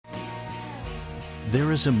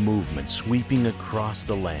There is a movement sweeping across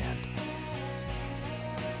the land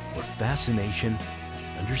where fascination,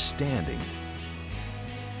 understanding,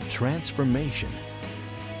 transformation,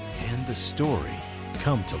 and the story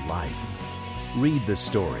come to life. Read the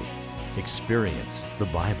story. Experience the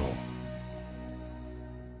Bible.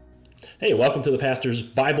 Hey, welcome to the Pastor's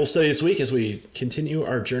Bible Study this week as we continue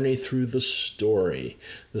our journey through the story,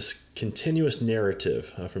 this continuous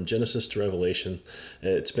narrative from Genesis to Revelation.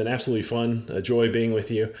 It's been absolutely fun, a joy being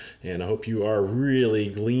with you, and I hope you are really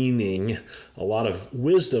gleaning a lot of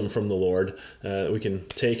wisdom from the Lord that we can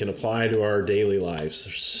take and apply to our daily lives.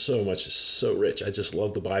 There's so much, it's so rich. I just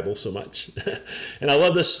love the Bible so much. And I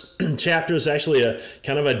love this chapter. It's actually a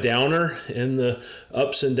kind of a downer in the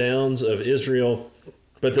ups and downs of Israel.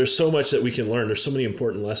 But there's so much that we can learn. There's so many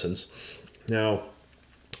important lessons. Now,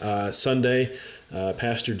 Sunday,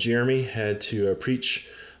 Pastor Jeremy had to preach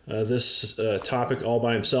this topic all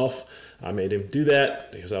by himself. I made him do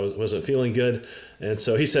that because I wasn't feeling good. And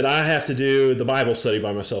so he said, I have to do the Bible study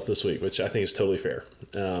by myself this week, which I think is totally fair.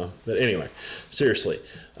 But anyway, seriously,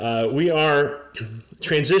 we are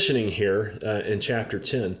transitioning here in chapter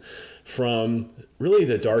 10 from really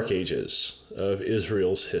the dark ages of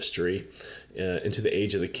Israel's history into the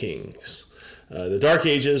age of the kings. The Dark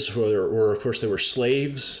Ages were, of course, they were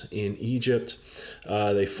slaves in Egypt.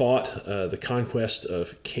 They fought the conquest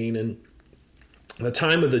of Canaan. The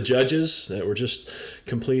time of the Judges that were just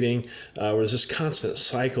completing was this constant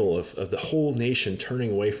cycle of the whole nation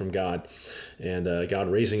turning away from God and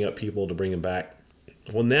God raising up people to bring them back.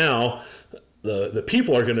 Well, now the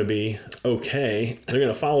people are going to be okay. They're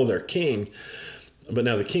going to follow their king. But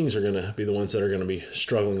now the kings are going to be the ones that are going to be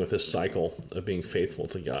struggling with this cycle of being faithful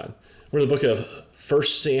to God. We're in the book of 1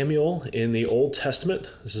 Samuel in the Old Testament.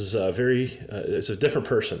 This is it's a different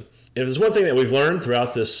person. If there's one thing that we've learned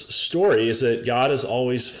throughout this story is that God is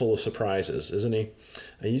always full of surprises, isn't he?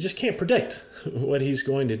 And you just can't predict what he's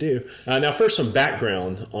going to do. Now, first, some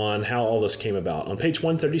background on how all this came about. On page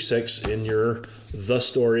 136 in your The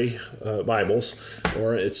Story Bibles,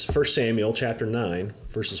 or it's 1 Samuel chapter 9,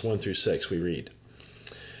 verses 1 through 6, we read.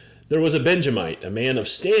 There was a Benjamite, a man of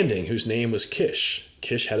standing, whose name was Kish.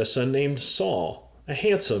 Kish had a son named Saul, a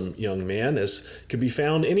handsome young man, as could be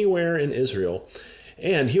found anywhere in Israel,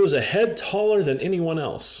 and he was a head taller than anyone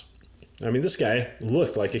else. I mean, this guy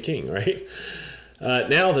looked like a king, right?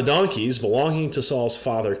 Now the donkeys belonging to Saul's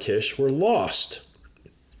father Kish were lost.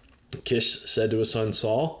 Kish said to his son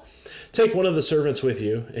Saul, "Take one of the servants with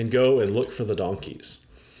you and go and look for the donkeys."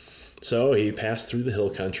 So he passed through the hill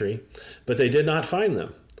country, but they did not find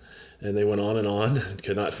them. And they went on and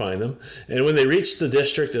could not find them. And when they reached the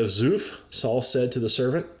district of Zuph, Saul said to the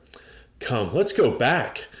servant, "Come, let's go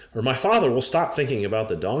back, or my father will stop thinking about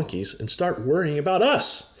the donkeys and start worrying about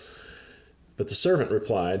us." But the servant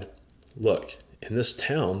replied, "Look, in this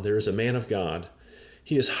town there is a man of God.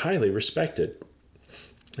 He is highly respected,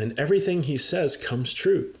 and everything he says comes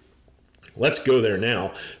true. Let's go there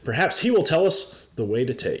now. Perhaps he will tell us the way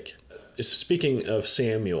to take." Speaking of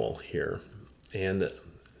Samuel here, and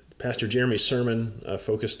Pastor Jeremy's sermon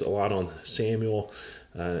focused a lot on Samuel.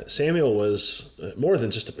 Samuel was more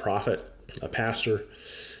than just a prophet, a pastor.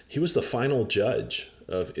 He was the final judge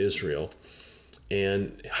of Israel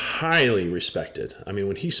and highly respected. I mean,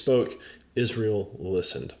 when he spoke, Israel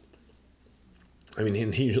listened. I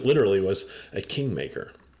mean, he literally was a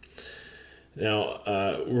kingmaker. Now,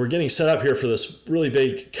 we're getting set up here for this really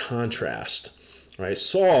big contrast, right?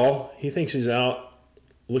 Saul, he thinks he's out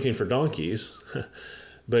looking for donkeys,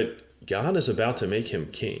 but God is about to make him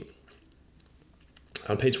king.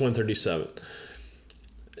 On page 137,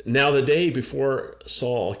 now the day before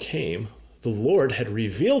Saul came, the Lord had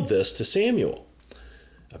revealed this to Samuel.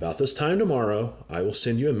 "About this time tomorrow, I will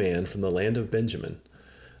send you a man from the land of Benjamin.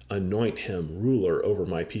 Anoint him ruler over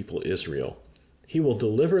my people Israel. He will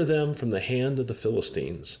deliver them from the hand of the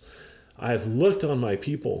Philistines. I have looked on my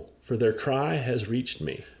people, for their cry has reached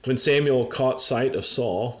me." When Samuel caught sight of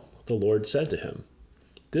Saul, the Lord said to him,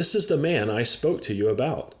 "This is the man I spoke to you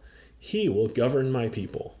about. He will govern my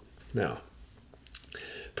people." Now,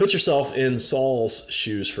 put yourself in Saul's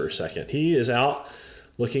shoes for a second. He is out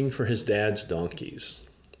looking for his dad's donkeys.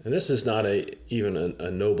 And this is not even a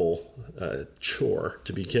noble chore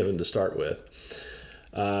to be given to start with.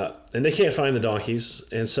 And they can't find the donkeys.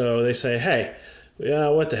 And so they say, hey,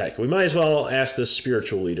 what the heck? We might as well ask this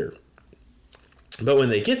spiritual leader. But when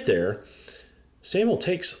they get there, Samuel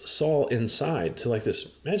takes Saul inside to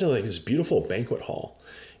imagine this beautiful banquet hall.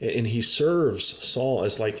 And he serves Saul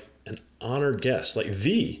as like an honored guest, like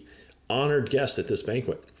the honored guest at this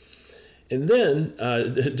banquet. And then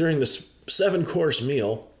during this 7-course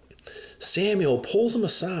meal, Samuel pulls him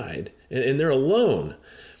aside, and they're alone.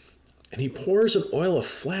 And he pours a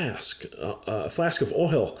flask of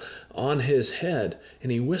oil on his head,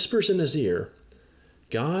 and he whispers in his ear,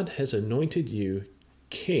 God has anointed you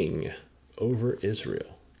king over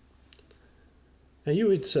Israel. Now you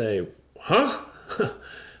would say, huh?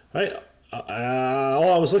 Right?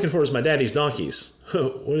 All I was looking for was my daddy's donkeys.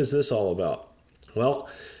 What is this all about? Well,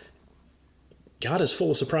 God is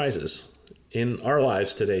full of surprises in our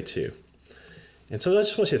lives today too. And so I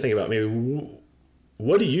just want you to think about maybe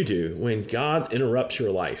what do you do when God interrupts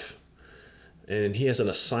your life and he has an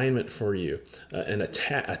assignment for you and a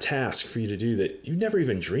task for you to do that you never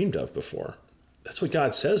even dreamed of before? That's what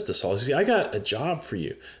God says to Saul. He says, I got a job for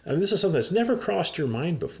you. I mean, this is something that's never crossed your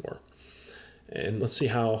mind before. And let's see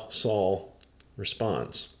how Saul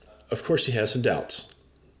responds. Of course, he has some doubts,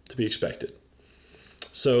 to be expected.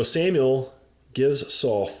 So Samuel gives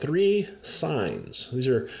Saul 3 signs. These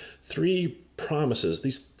are 3 promises.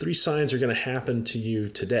 These 3 signs are going to happen to you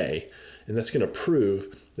today, and that's going to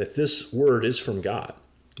prove that this word is from God.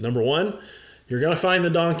 Number 1, you're going to find the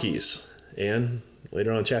donkeys, and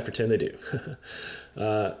later on in chapter 10 they do.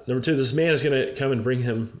 Number 2, this man is going to come and bring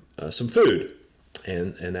him some food,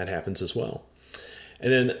 and that happens as well.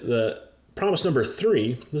 And then the promise number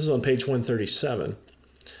 3, this is on page 137.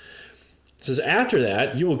 It says, after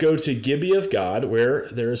that, you will go to Gibeah of God, where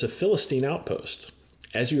there is a Philistine outpost.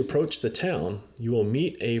 As you approach the town, you will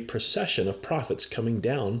meet a procession of prophets coming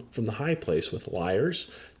down from the high place with lyres,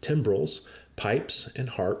 timbrels, pipes, and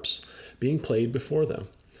harps being played before them.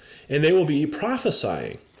 And they will be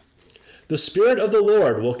prophesying. The Spirit of the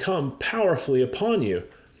Lord will come powerfully upon you,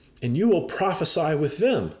 and you will prophesy with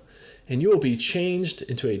them, and you will be changed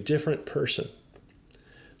into a different person.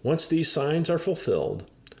 Once these signs are fulfilled,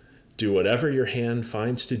 do whatever your hand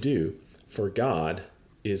finds to do, for God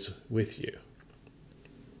is with you.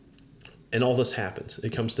 And all this happens.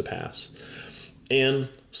 It comes to pass. And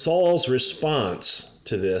Saul's response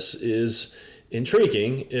to this is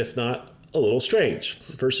intriguing, if not a little strange.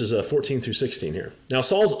 Verses 14 through 16 here. Now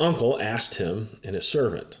Saul's uncle asked him and his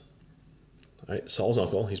servant, right? Saul's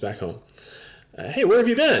uncle, he's back home. Hey, where have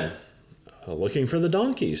you been? Looking for the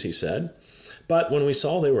donkeys, he said. But when we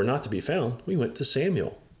saw they were not to be found, we went to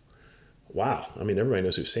Samuel. Wow. I mean, everybody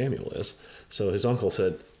knows who Samuel is. So his uncle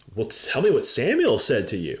said, well, tell me what Samuel said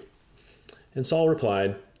to you. And Saul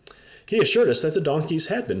replied, he assured us that the donkeys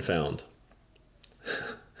had been found.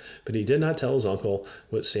 But he did not tell his uncle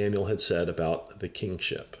what Samuel had said about the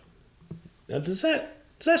kingship. Now, does that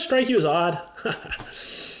strike you as odd?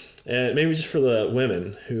 And maybe just for the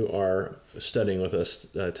women who are studying with us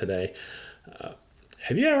today,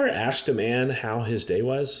 have you ever asked a man how his day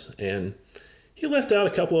was and he left out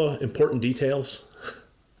a couple of important details?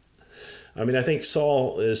 I mean, I think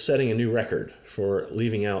Saul is setting a new record for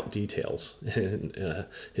leaving out details in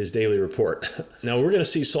his daily report. Now, we're going to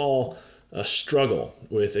see Saul struggle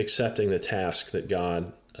with accepting the task that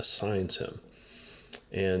God assigns him.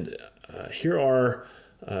 And here's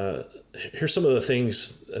some of the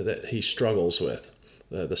things that he struggles with.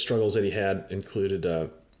 The struggles that he had included a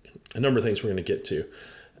number of things we're going to get to.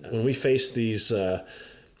 When we face these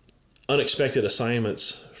unexpected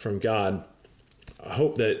assignments from God, I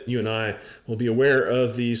hope that you and I will be aware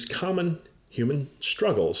of these common human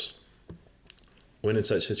struggles when in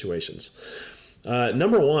such situations.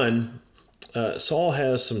 Number 1, Saul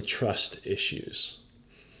has some trust issues.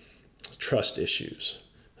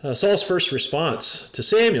 Saul's first response to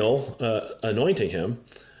Samuel anointing him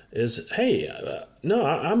is, hey, no,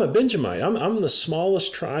 I'm a Benjamite. I'm the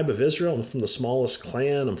smallest tribe of Israel. I'm from the smallest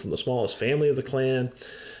clan. I'm from the smallest family of the clan.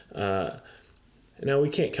 Now, we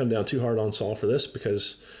can't come down too hard on Saul for this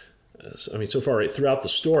because, so far right throughout the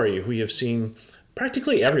story, we have seen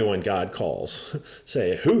practically everyone God calls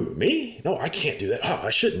say, who, me? No, I can't do that. Oh,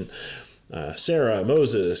 I shouldn't. Sarah,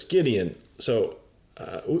 Moses, Gideon. So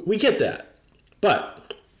we get that.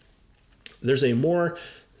 But there's a more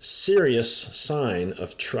serious sign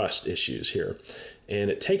of trust issues here,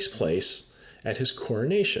 and it takes place at his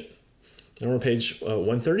coronation. Now we're on page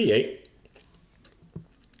 138,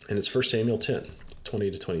 and it's 1 Samuel 10.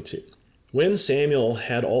 20 to 22. When Samuel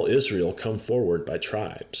had all Israel come forward by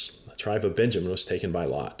tribes, the tribe of Benjamin was taken by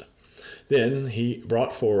lot. Then he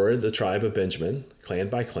brought forward the tribe of Benjamin, clan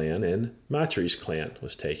by clan, and Matri's clan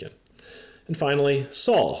was taken. And finally,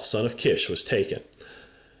 Saul, son of Kish, was taken.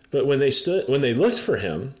 But when they looked for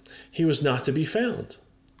him, he was not to be found.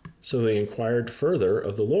 So they inquired further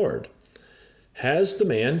of the Lord, has the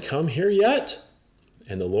man come here yet?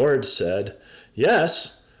 And the Lord said,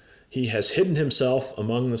 yes, he has hidden himself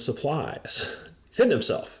among the supplies. He's hidden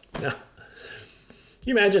himself. Now,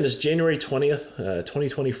 you imagine it's January 20th,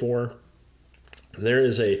 2024. There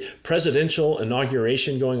is a presidential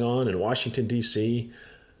inauguration going on in Washington, D.C.,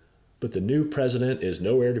 but the new president is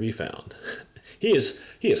nowhere to be found. He is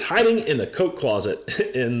hiding in the coat closet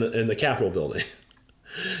in the Capitol building.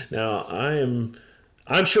 Now,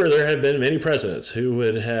 I'm sure there have been many presidents who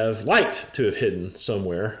would have liked to have hidden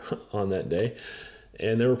somewhere on that day,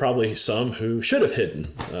 and there were probably some who should have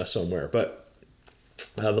hidden somewhere. But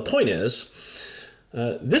the point is,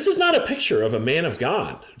 this is not a picture of a man of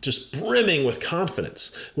God just brimming with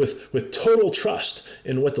confidence, with total trust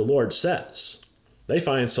in what the Lord says. They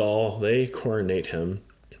find Saul, they coronate him.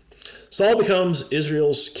 Saul becomes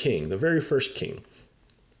Israel's king, the very first king.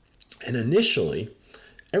 And initially,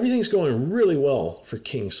 everything's going really well for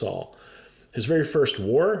King Saul. His very first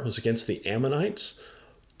war was against the Ammonites.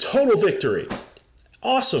 Total victory.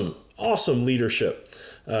 Awesome leadership.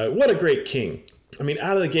 What a great king. I mean,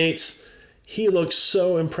 out of the gates, he looks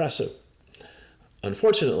so impressive.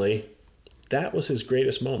 Unfortunately, that was his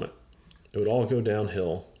greatest moment. It would all go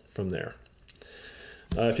downhill from there.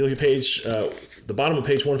 If you look at the bottom of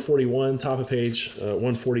page 141, top of page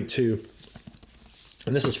 142,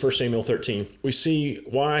 and this is 1 Samuel 13, we see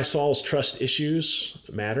why Saul's trust issues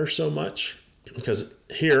matter so much. Because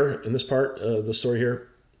here, in this part of the story here,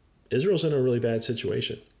 Israel's in a really bad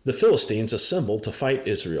situation. The Philistines assembled to fight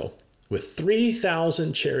Israel with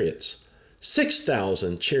 3,000 chariots,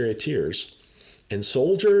 6,000 charioteers, and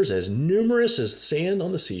soldiers as numerous as sand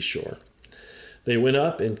on the seashore. They went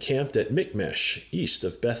up and camped at Michmash, east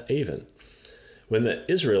of Beth Aven. When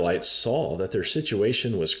the Israelites saw that their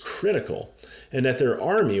situation was critical and that their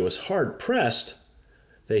army was hard pressed,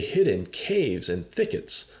 they hid in caves and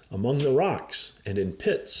thickets among the rocks and in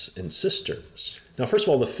pits and cisterns. Now, first of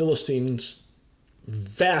all, the Philistines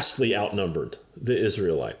vastly outnumbered the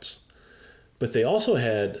Israelites, but they also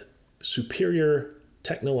had superior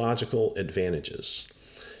technological advantages.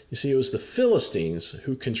 You see, it was the Philistines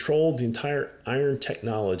who controlled the entire iron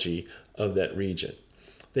technology of that region.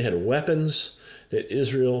 They had weapons that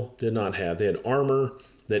Israel did not have. They had armor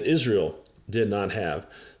that Israel did not have.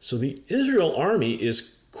 So the Israel army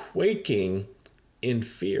is quaking in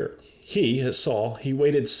fear. Saul,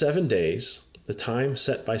 waited 7 days, the time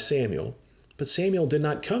set by Samuel, but Samuel did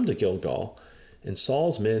not come to Gilgal, and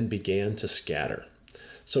Saul's men began to scatter.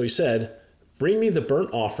 So he said, "Bring me the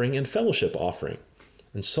burnt offering and fellowship offering."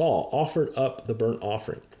 And Saul offered up the burnt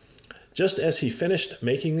offering. Just as he finished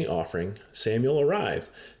making the offering, Samuel arrived,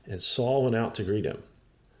 and Saul went out to greet him.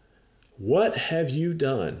 "What have you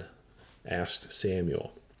done?" asked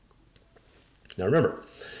Samuel. Now remember,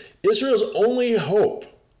 Israel's only hope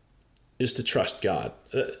is to trust God.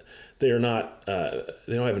 They don't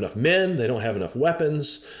have enough men, they don't have enough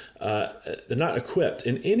weapons, they're not equipped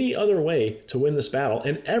in any other way to win this battle,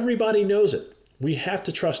 and everybody knows it. We have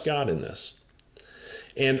to trust God in this.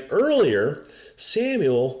 And earlier,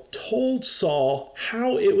 Samuel told Saul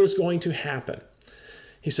how it was going to happen.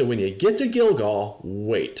 He said, when you get to Gilgal,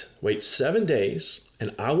 wait 7 days,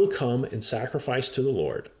 and I will come and sacrifice to the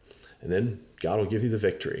Lord. And then God will give you the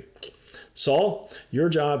victory. Saul, your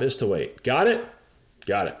job is to wait. Got it?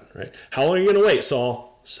 Got it, right? How long are you going to wait,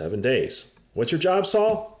 Saul? 7 days. What's your job,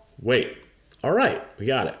 Saul? Wait. All right, we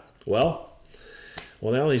got it. Well,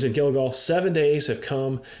 now he's in Gilgal. 7 days have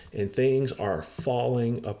come, and things are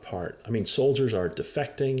falling apart. I mean, soldiers are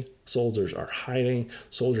defecting. Soldiers are hiding.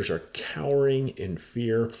 Soldiers are cowering in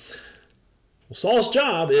fear. Well, Saul's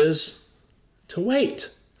job is to wait,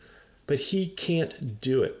 but he can't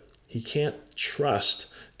do it. He can't trust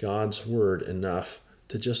God's word enough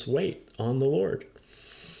to just wait on the Lord.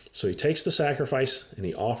 So he takes the sacrifice and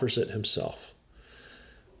he offers it himself.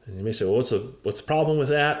 And you may say, well, what's the problem with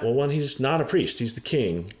that? Well, one, he's not a priest. He's the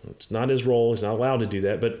king. It's not his role. He's not allowed to do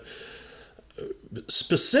that. But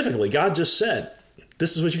specifically, God just said,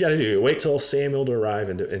 this is what you got to do. Wait till Samuel to arrive,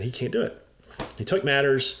 and he can't do it. He took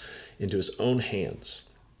matters into his own hands.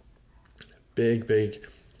 Big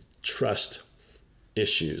trust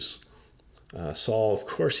issues. Saul, of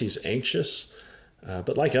course, he's anxious.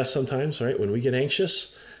 But like us sometimes, right? When we get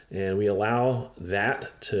anxious and we allow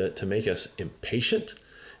that to make us impatient,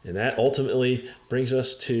 and that ultimately brings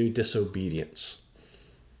us to disobedience.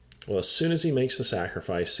 Well, as soon as he makes the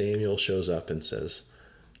sacrifice, Samuel shows up and says,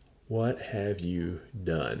 "What have you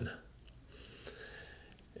done?"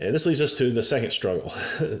 And this leads us to the second struggle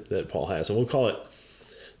that Paul has, and we'll call it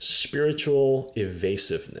spiritual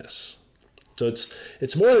evasiveness. So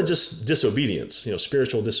it's more than just disobedience,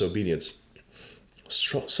 spiritual disobedience.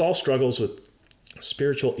 Saul struggles with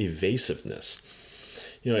spiritual evasiveness.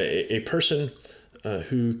 A person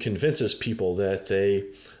who convinces people that they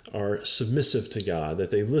are submissive to God,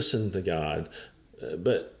 that they listen to God,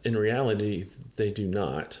 but in reality, they do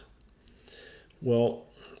not. Well,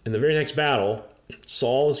 in the very next battle,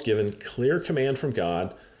 Saul is given clear command from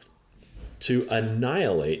God to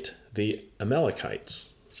annihilate the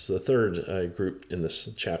Amalekites. It's the third group in this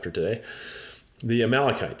chapter today. The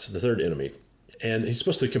Amalekites, the third enemy. And he's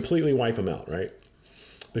supposed to completely wipe them out, right?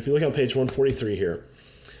 But if you look on page 143 here,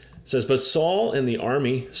 it says, "But Saul and the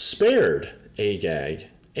army spared Agag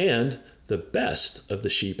and the best of the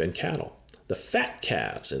sheep and cattle, the fat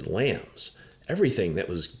calves and lambs, everything that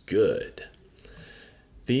was good.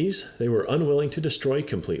 These they were unwilling to destroy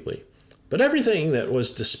completely, but everything that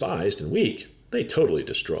was despised and weak, they totally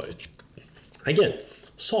destroyed." Again,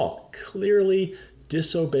 Saul clearly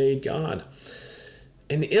disobeyed God.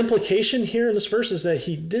 And the implication here in this verse is that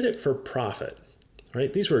he did it for profit,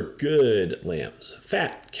 right? These were good lambs,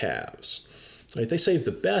 fat calves, right? They saved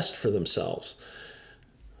the best for themselves.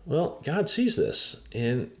 Well, God sees this,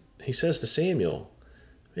 and he says to Samuel,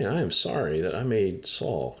 "Man, I am sorry that I made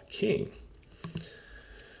Saul king."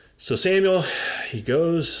 So Samuel, he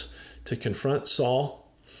goes to confront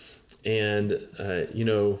Saul, and you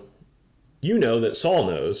know that Saul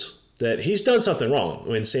knows that he's done something wrong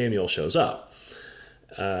when Samuel shows up.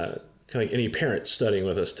 Kind of like any parent studying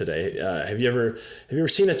with us today. Have you ever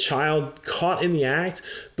seen a child caught in the act,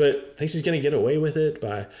 but thinks he's going to get away with it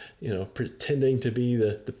by, pretending to be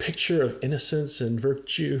the picture of innocence and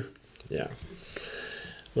virtue? Yeah.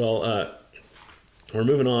 Well, we're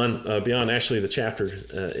moving on beyond actually the chapter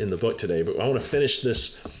in the book today, but I want to finish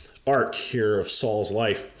this arc here of Saul's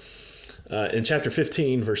life. In chapter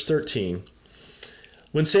 15, verse 13,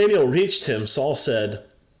 when Samuel reached him, Saul said,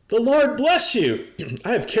 "The Lord bless you.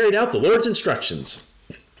 I have carried out the Lord's instructions."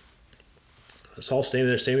 Saul standing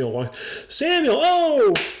there, Samuel walking. "Samuel,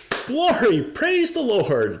 oh, glory, praise the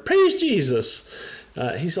Lord, praise Jesus."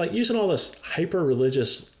 He's like using all this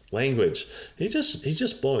hyper-religious language. He's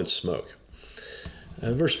just blowing smoke.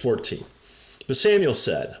 Verse 14, "But Samuel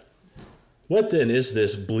said, 'What then is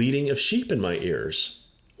this bleating of sheep in my ears?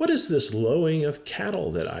 What is this lowing of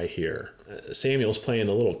cattle that I hear?'" Samuel's playing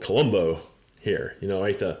a little Columbo here,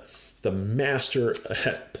 like the master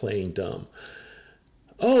at playing dumb.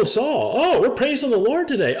 "Oh, Saul, we're praising the Lord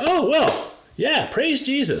today. Oh, well, yeah, praise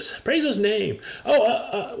Jesus, praise his name.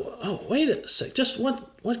 Wait a sec, just one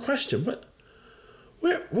question.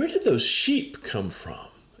 Where did those sheep come from?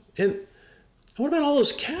 And what about all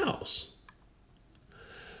those cows?"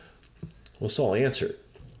 Well, Saul answered,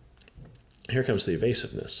 here comes the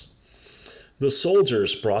evasiveness, "The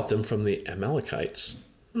soldiers brought them from the Amalekites.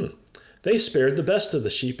 They spared the best of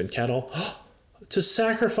the sheep and cattle to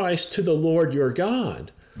sacrifice to the Lord your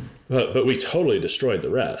God. But we totally destroyed the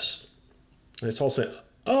rest." And it's all saying,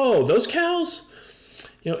 "Oh, those cows?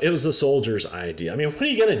 It was the soldiers' idea. I mean, what are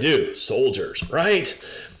you going to do? Soldiers, right?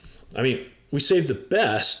 I mean, we saved the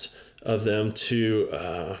best of them to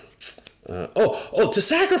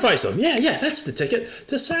sacrifice them. Yeah, that's the ticket.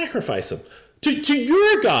 To sacrifice them. To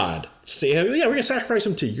your God, Samuel. Yeah, we're going to sacrifice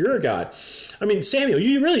them to your God. I mean, Samuel,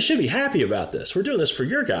 you really should be happy about this. We're doing this for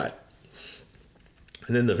your God."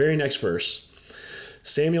 And then the very next verse,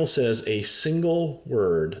 Samuel says a single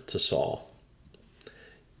word to Saul.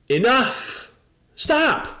 "Enough!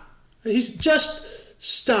 Stop! Just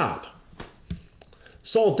stop.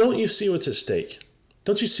 Saul, don't you see what's at stake?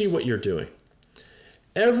 Don't you see what you're doing?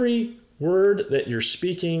 Every word that you're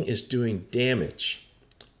speaking is doing damage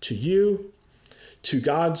to you, to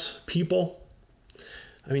God's people.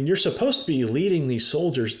 I mean, you're supposed to be leading these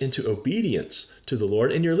soldiers into obedience to the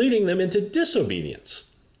Lord, and you're leading them into disobedience.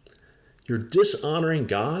 You're dishonoring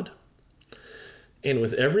God, and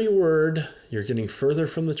with every word, you're getting further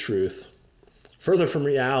from the truth, further from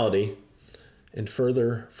reality, and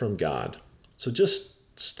further from God. So just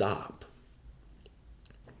stop."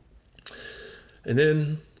 And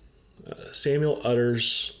then Samuel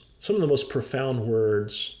utters some of the most profound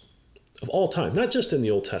words of all time, not just in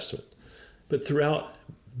the Old Testament, but throughout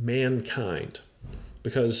mankind,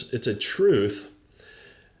 because it's a truth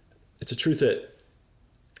that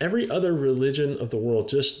every other religion of the world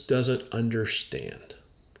just doesn't understand.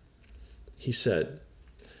 He said,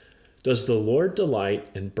 "Does the Lord delight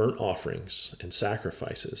in burnt offerings and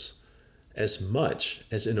sacrifices as much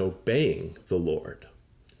as in obeying the Lord?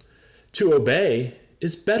 To obey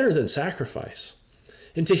is better than sacrifice,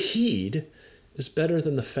 and to heed is better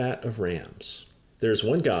than the fat of rams. There is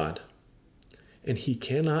one God, and he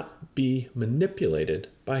cannot be manipulated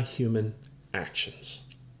by human actions."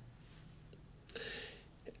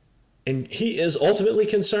 And he is ultimately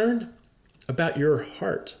concerned about your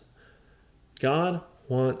heart. God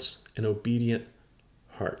wants an obedient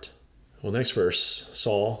heart. Well, next verse,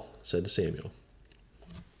 Saul said to Samuel,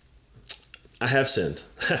 I have sinned.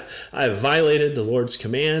 I have violated the Lord's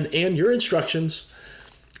command and your instructions.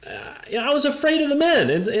 I was afraid of the men,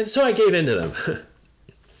 and so I gave in to them.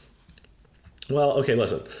 Well, okay,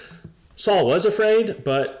 listen. Saul was afraid,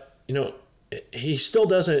 but, he still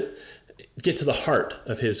doesn't get to the heart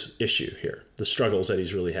of his issue here, the struggles that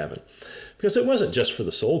he's really having. Because it wasn't just for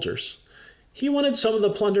the soldiers. He wanted some of the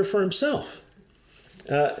plunder for himself.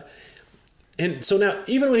 And so now,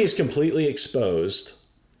 even when he's completely exposed,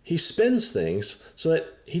 he spins things so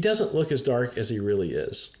that he doesn't look as dark as he really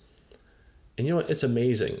is. And you know what? It's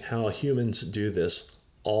amazing how humans do this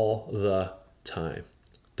all the time.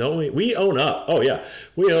 Don't we? We own up. Oh, yeah.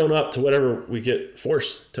 We own up to whatever we get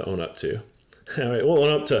forced to own up to. We'll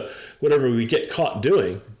own up to whatever we get caught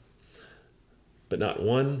doing, but not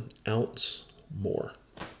 1 ounce more.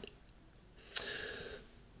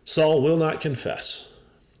 Saul will not confess.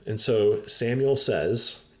 And so Samuel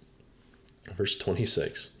says, verse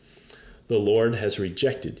 26, the Lord has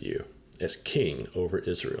rejected you as king over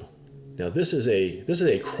Israel. Now this is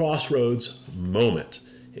a crossroads moment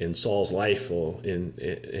in Saul's life,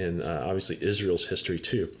 in obviously Israel's history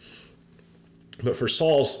too. But for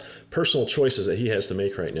Saul's personal choices that he has to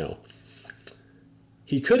make right now,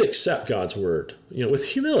 he could accept God's word, with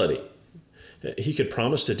humility. He could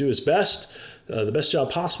promise to do his best, the best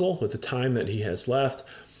job possible with the time that he has left.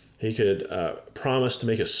 He could promise to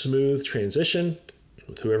make a smooth transition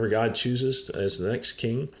with whoever God chooses as the next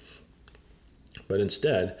king. But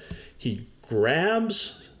instead, he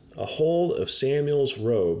grabs a hold of Samuel's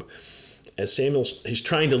robe as he's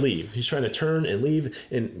trying to leave. He's trying to turn and leave,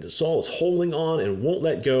 and Saul is holding on and won't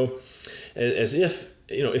let go, as if,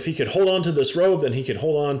 if he could hold on to this robe, then he could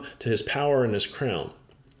hold on to his power and his crown.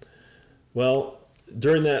 Well,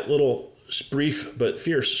 during that little brief but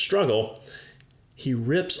fierce struggle, he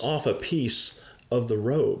rips off a piece of the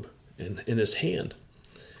robe in his hand.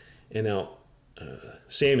 And now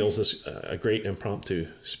Samuel's a great impromptu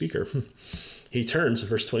speaker. He turns,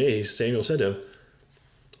 verse 28, Samuel said to him,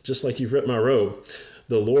 just like you've ripped my robe,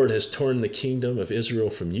 the Lord has torn the kingdom of Israel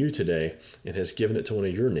from you today and has given it to one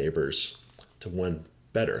of your neighbors, to one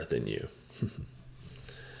better than you.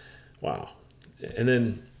 Wow. And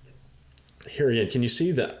then here again, can you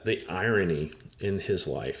see the irony in his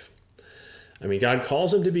life? I mean, God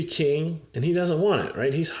calls him to be king, and he doesn't want it,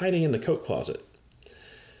 right? He's hiding in the coat closet.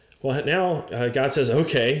 Well, now God says,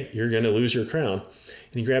 okay, you're going to lose your crown.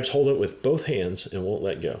 And he grabs hold of it with both hands and won't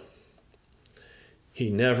let go. He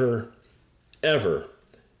never, ever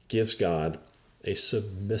gives God a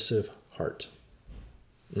submissive heart.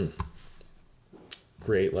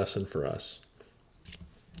 Great lesson for us.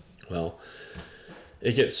 Well,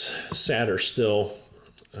 it gets sadder still.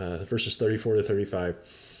 Verses 34 to 35.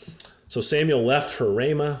 So Samuel left for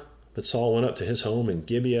Ramah, but Saul went up to his home in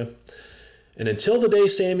Gibeah. And until the day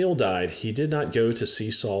Samuel died, he did not go to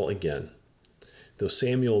see Saul again, though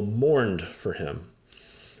Samuel mourned for him.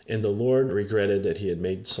 And the Lord regretted that he had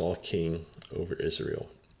made Saul king over Israel.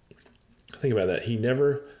 Think about that. He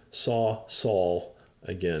never saw Saul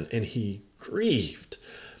again, and he grieved.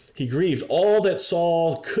 He grieved all that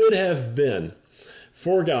Saul could have been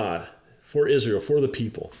for God, for Israel, for the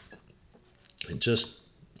people. It just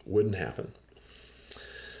wouldn't happen.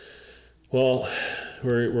 Well,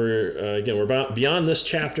 we're beyond this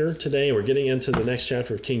chapter today. We're getting into the next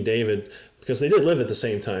chapter of King David, because they did live at the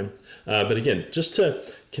same time. But again, just to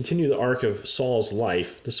continue the arc of Saul's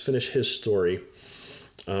life, let's finish his story,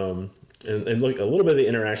 and look a little bit of the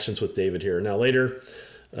interactions with David here. Now later,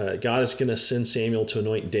 God is going to send Samuel to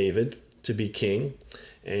anoint David to be king,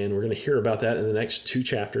 and we're going to hear about that in the next 2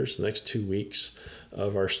 chapters, the next 2 weeks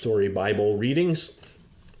of our story Bible readings.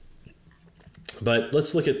 But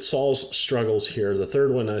let's look at Saul's struggles here. The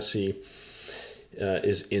third one I see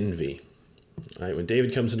is envy. All right, when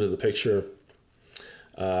David comes into the picture,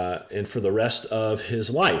 and for the rest of his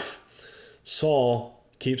life, Saul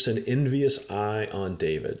keeps an envious eye on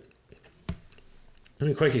David.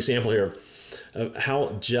 A quick example here of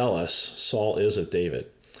how jealous Saul is of David.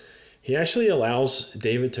 He actually allows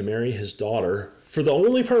David to marry his daughter for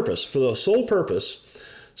the sole purpose,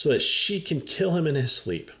 so that she can kill him in his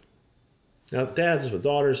sleep. Now, dads with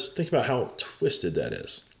daughters, think about how twisted that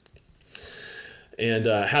is. And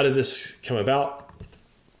how did this come about?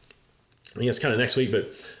 I think it's kind of next week,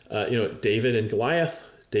 but David and Goliath.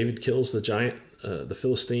 David kills the giant, the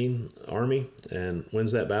Philistine army, and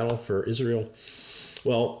wins that battle for Israel.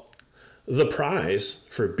 Well, the prize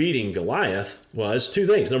for beating Goliath was 2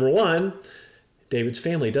 things. Number 1, David's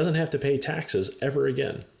family doesn't have to pay taxes ever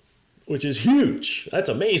again, which is huge. That's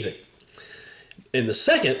amazing. And the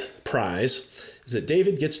second prize is that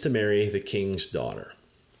David gets to marry the king's daughter.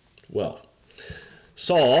 Well,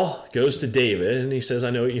 Saul goes to David and he says, I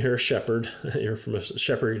know you're a shepherd. You're from a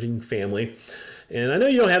shepherding family. And I know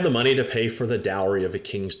you don't have the money to pay for the dowry of a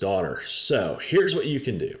king's daughter. So here's what you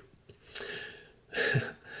can do.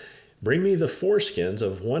 Bring me the foreskins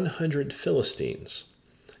of 100 Philistines,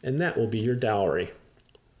 and that will be your dowry.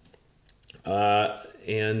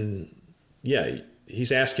 And yeah,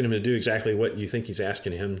 he's asking him to do exactly what you think he's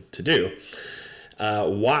asking him to do.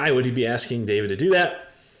 Why would he be asking David to do that?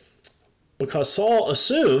 Because Saul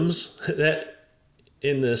assumes that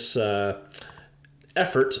in this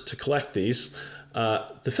effort to collect these,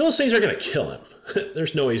 the Philistines are going to kill him.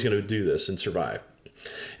 There's no way he's going to do this and survive.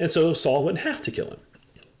 And so Saul wouldn't have to kill him.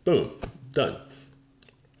 Boom, done.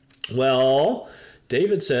 Well,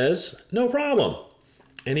 David says, no problem.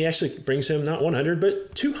 And he actually brings him not 100,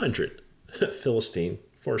 but 200 Philistine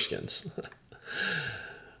foreskins.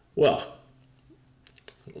 Well,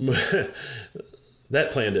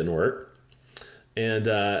 that plan didn't work. And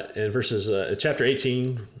in chapter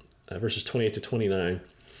 18, verses 28 to 29,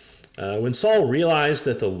 when Saul realized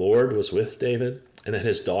that the Lord was with David and that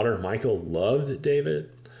his daughter Michal loved David,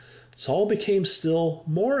 Saul became still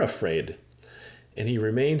more afraid, and he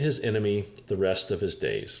remained his enemy the rest of his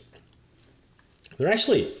days. There are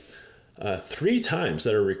actually 3 times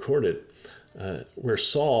that are recorded where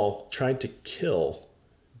Saul tried to kill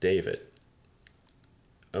David.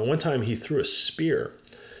 One time he threw a spear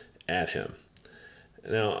at him.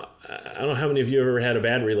 Now, I don't know how many of you have ever had a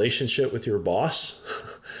bad relationship with your boss,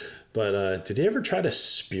 but did he ever try to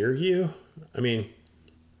spear you? I mean,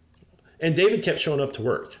 and David kept showing up to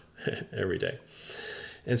work every day.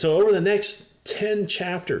 And so over the next 10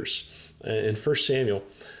 chapters in 1 Samuel,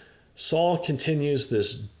 Saul continues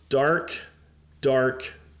this dark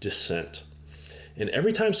descent. And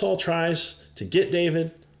every time Saul tries to get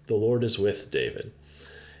David, the Lord is with David.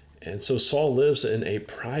 And so Saul lives in a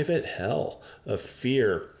private hell of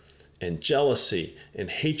fear and jealousy and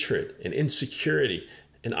hatred and insecurity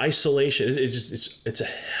and isolation. It's a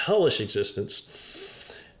hellish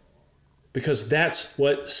existence, because that's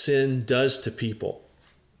what sin does to people.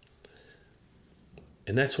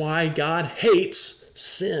 And that's why God hates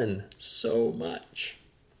sin so much.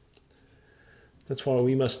 That's why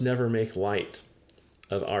we must never make light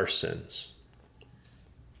of our sins.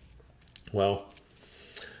 Well,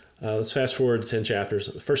 let's fast forward to 10 chapters.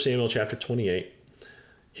 1 Samuel chapter 28.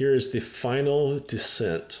 Here is the final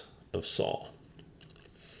descent of Saul.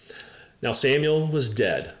 Now Samuel was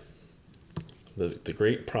dead. The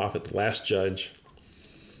great prophet, the last judge,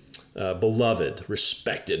 beloved,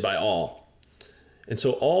 respected by all. And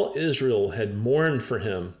so all Israel had mourned for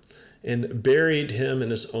him and buried him in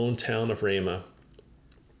his own town of Ramah.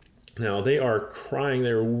 Now they are crying,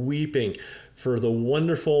 they're weeping for the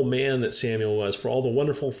wonderful man that Samuel was, for all the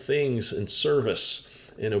wonderful things and service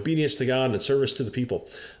and obedience to God and service to the people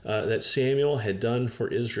that Samuel had done for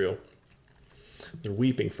Israel. They're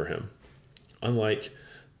weeping for him, unlike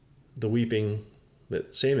the weeping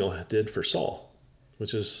that Samuel did for Saul,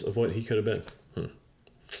 which is of what he could have been.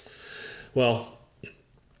 Well,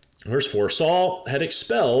 verse 4, Saul had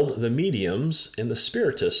expelled the mediums and the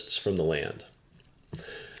spiritists from the land.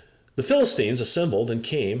 The Philistines assembled and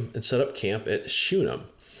came and set up camp at Shunem,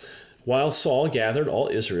 while Saul gathered all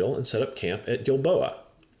Israel and set up camp at Gilboa.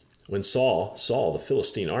 When Saul saw the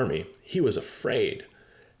Philistine army, he was afraid.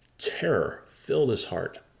 Terror filled his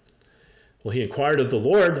heart. Well, he inquired of the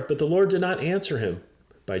Lord, but the Lord did not answer him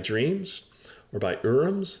by dreams or by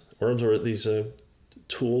Urims. Urims are these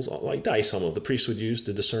tools, like dice almost, the priests would use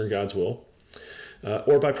to discern God's will,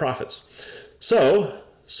 or by prophets. So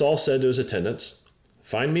Saul said to his attendants,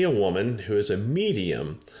 "Find me a woman who is a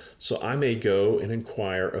medium, so I may go and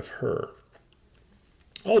inquire of her."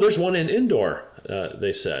 "Oh, there's one in Endor,"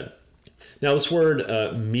 they said. Now, this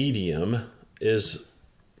word medium is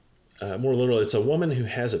more literal. It's a woman who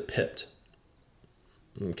has a pit.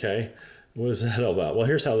 Okay, what is that all about? Well,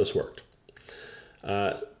 here's how this worked.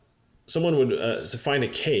 Someone would find a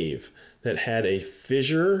cave that had a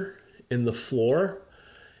fissure in the floor,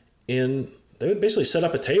 and they would basically set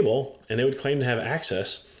up a table, and they would claim to have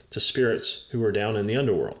access to spirits who were down in the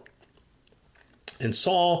underworld. And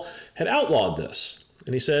Saul had outlawed this,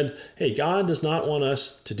 and he said, "Hey, God does not want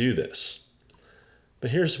us to do this." But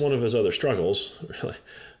here's one of his other struggles.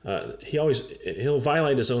 He'll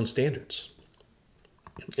violate his own standards.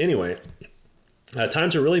 Anyway,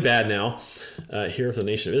 times are really bad now. Here for the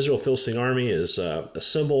nation of Israel, Philistine army is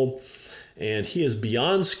assembled, and he is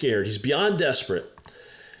beyond scared. He's beyond desperate.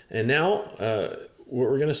 And now what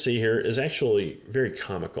we're going to see here is actually very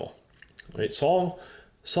comical. Right? Saul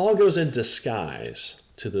goes in disguise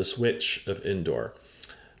to this witch of Endor.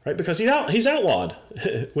 right? Because he's outlawed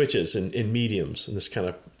witches and mediums and this kind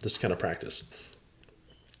of practice.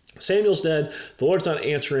 Samuel's dead. The Lord's not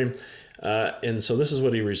answering, and so this is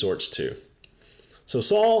what he resorts to. So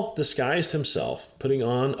Saul disguised himself, putting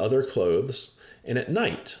on other clothes, and at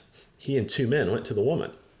night he and 2 men went to the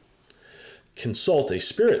woman. "Consult a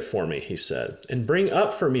spirit for me," he said, "and bring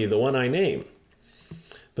up for me the one I name."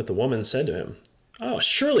 But the woman said to him, "Oh,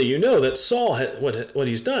 surely you know that Saul, what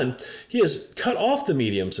he's done. He has cut off the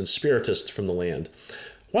mediums and spiritists from the land.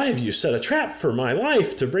 Why have you set a trap for my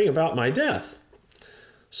life to bring about my death?"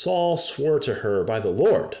 Saul swore to her by the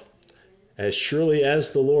Lord, "As surely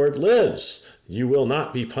as the Lord lives, you will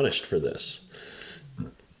not be punished for this."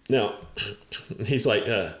 Now, he's like,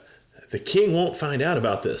 the king won't find out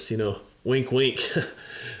about this, wink, wink.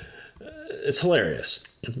 It's hilarious,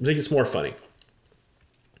 but it gets more funny.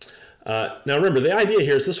 Now remember, the idea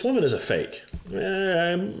here is this woman is a fake.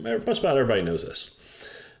 Most about everybody knows this.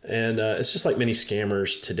 And it's just like many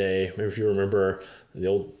scammers today. Maybe if you remember the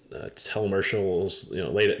old telemarshals,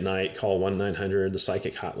 late at night, call 1-900, the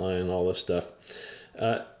psychic hotline, all this stuff.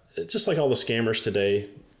 Just like all the scammers today,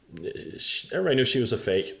 everybody knew she was a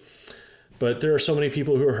fake. But there are so many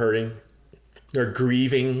people who are hurting. There are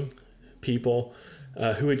grieving people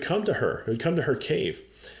who would come to her cave.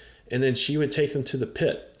 And then she would take them to the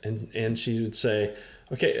pit. And she would say,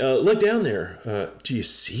 "Okay, look down there. Do you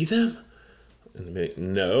see them?" And they'd be,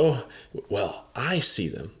 "No." "Well, I see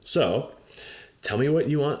them. So tell me what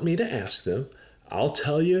you want me to ask them. I'll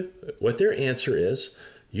tell you what their answer is.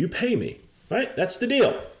 You pay me." Right? That's the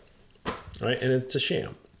deal. Right? And it's a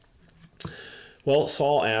sham. Well,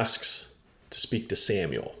 Saul asks to speak to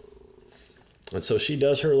Samuel. And so she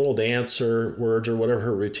does her little dance or words or whatever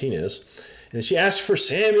her routine is. And she asks for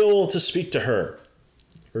Samuel to speak to her.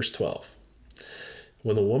 Verse 12.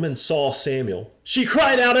 When the woman saw Samuel, she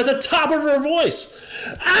cried out at the top of her voice,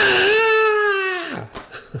 "Ah!"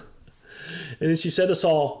 And then she said to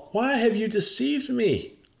Saul, "Why have you deceived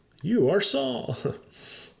me? You are Saul."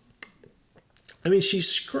 I mean, she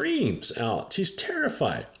screams out. She's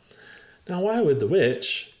terrified. Now, why would the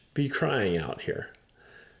witch be crying out here?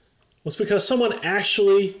 Well, it's because someone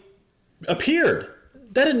actually appeared.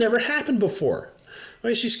 That had never happened before. I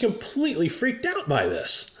mean, she's completely freaked out by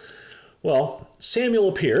this. Well, Samuel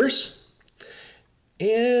appears,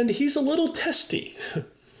 and he's a little testy.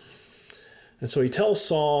 And so he tells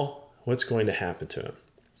Saul what's going to happen to him.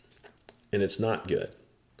 And it's not good.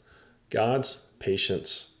 God's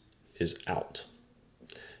patience is out.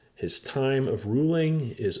 His time of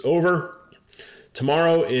ruling is over.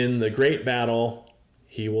 Tomorrow in the great battle,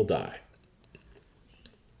 he will die.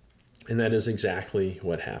 And that is exactly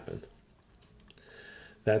what happened.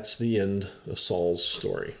 That's the end of Saul's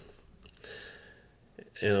story.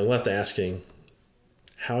 And I'm left asking,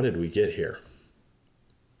 how did we get here?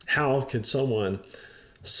 How could someone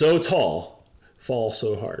so tall fall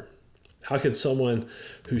so hard? How could someone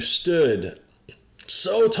who stood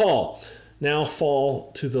so tall now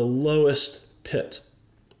fall to the lowest pit?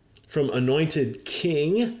 From anointed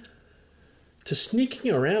king to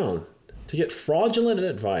sneaking around to get fraudulent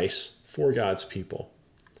advice for God's people.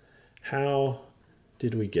 How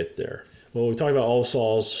did we get there? Well, we talked about all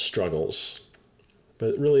Saul's struggles,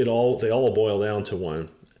 but really they all boil down to one,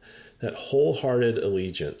 that wholehearted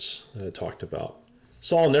allegiance that I talked about.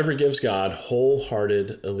 Saul never gives God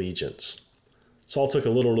wholehearted allegiance. Saul took a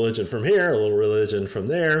little religion from here, a little religion from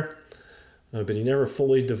there, but he never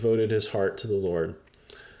fully devoted his heart to the Lord.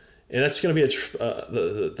 And that's going to be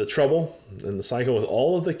the trouble and the cycle with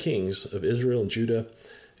all of the kings of Israel and Judah,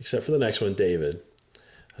 except for the next one, David.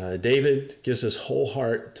 David gives his whole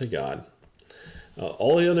heart to God.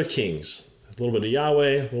 All the other kings, a little bit of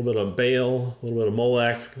Yahweh, a little bit of Baal, a little bit of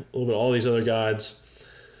Molech, a little bit of all these other gods.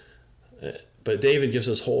 But David gives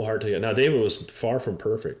his whole heart to God. Now, David was far from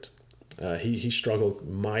perfect. He struggled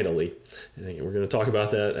mightily. And we're going to talk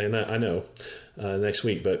about that, I know, next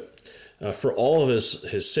week. But for all of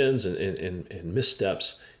his sins and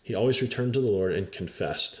missteps, he always returned to the Lord and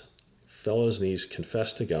confessed, fell on his knees,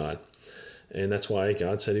 confessed to God. And that's why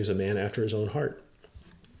God said he was a man after his own heart.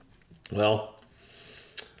 Well,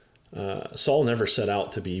 Saul never set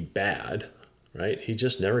out to be bad, right? He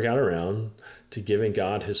just never got around to giving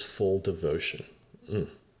God his full devotion.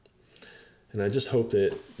 And I just hope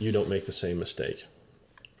that you don't make the same mistake.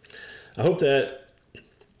 I hope that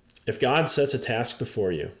if God sets a task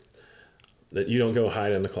before you, that you don't go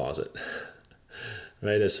hide in the closet,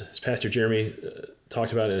 right? As Pastor Jeremy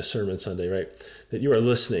talked about in his sermon Sunday, right? That you are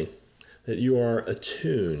listening, that you are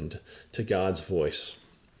attuned to God's voice.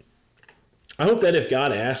 I hope that if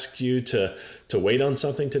God asks you to wait on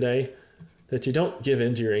something today, that you don't give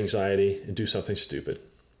in to your anxiety and do something stupid.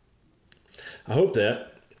 I hope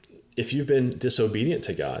that if you've been disobedient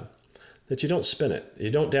to God, that you don't spin it, you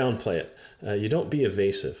don't downplay it, you don't be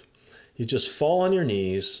evasive. You just fall on your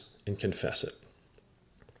knees and confess it.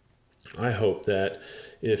 I hope that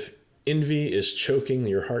if envy is choking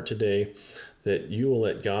your heart today, that you will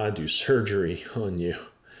let God do surgery on you,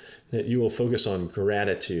 that you will focus on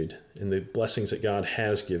gratitude and the blessings that God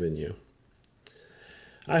has given you.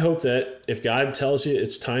 I hope that if God tells you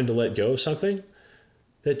it's time to let go of something,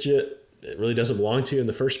 that it really doesn't belong to you in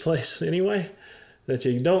the first place anyway, that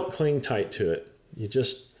you don't cling tight to it. You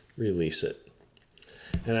just release it.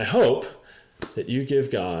 And I hope that you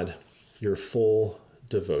give God your full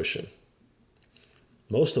devotion.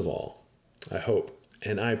 Most of all, I hope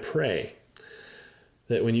and I pray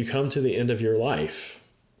that when you come to the end of your life,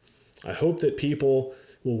 I hope that people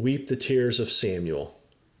will weep the tears of Samuel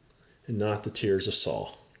and not the tears of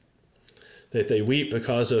Saul. That they weep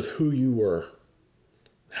because of who you were,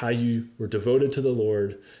 how you were devoted to the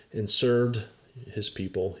Lord and served his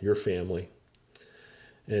people, your family,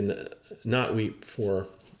 and not weep for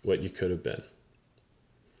what you could have been.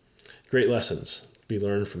 Great lessons be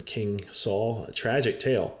learned from King Saul, a tragic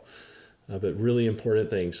tale, but really important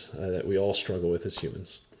things that we all struggle with as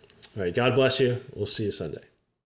humans. All right, God bless you. We'll see you Sunday.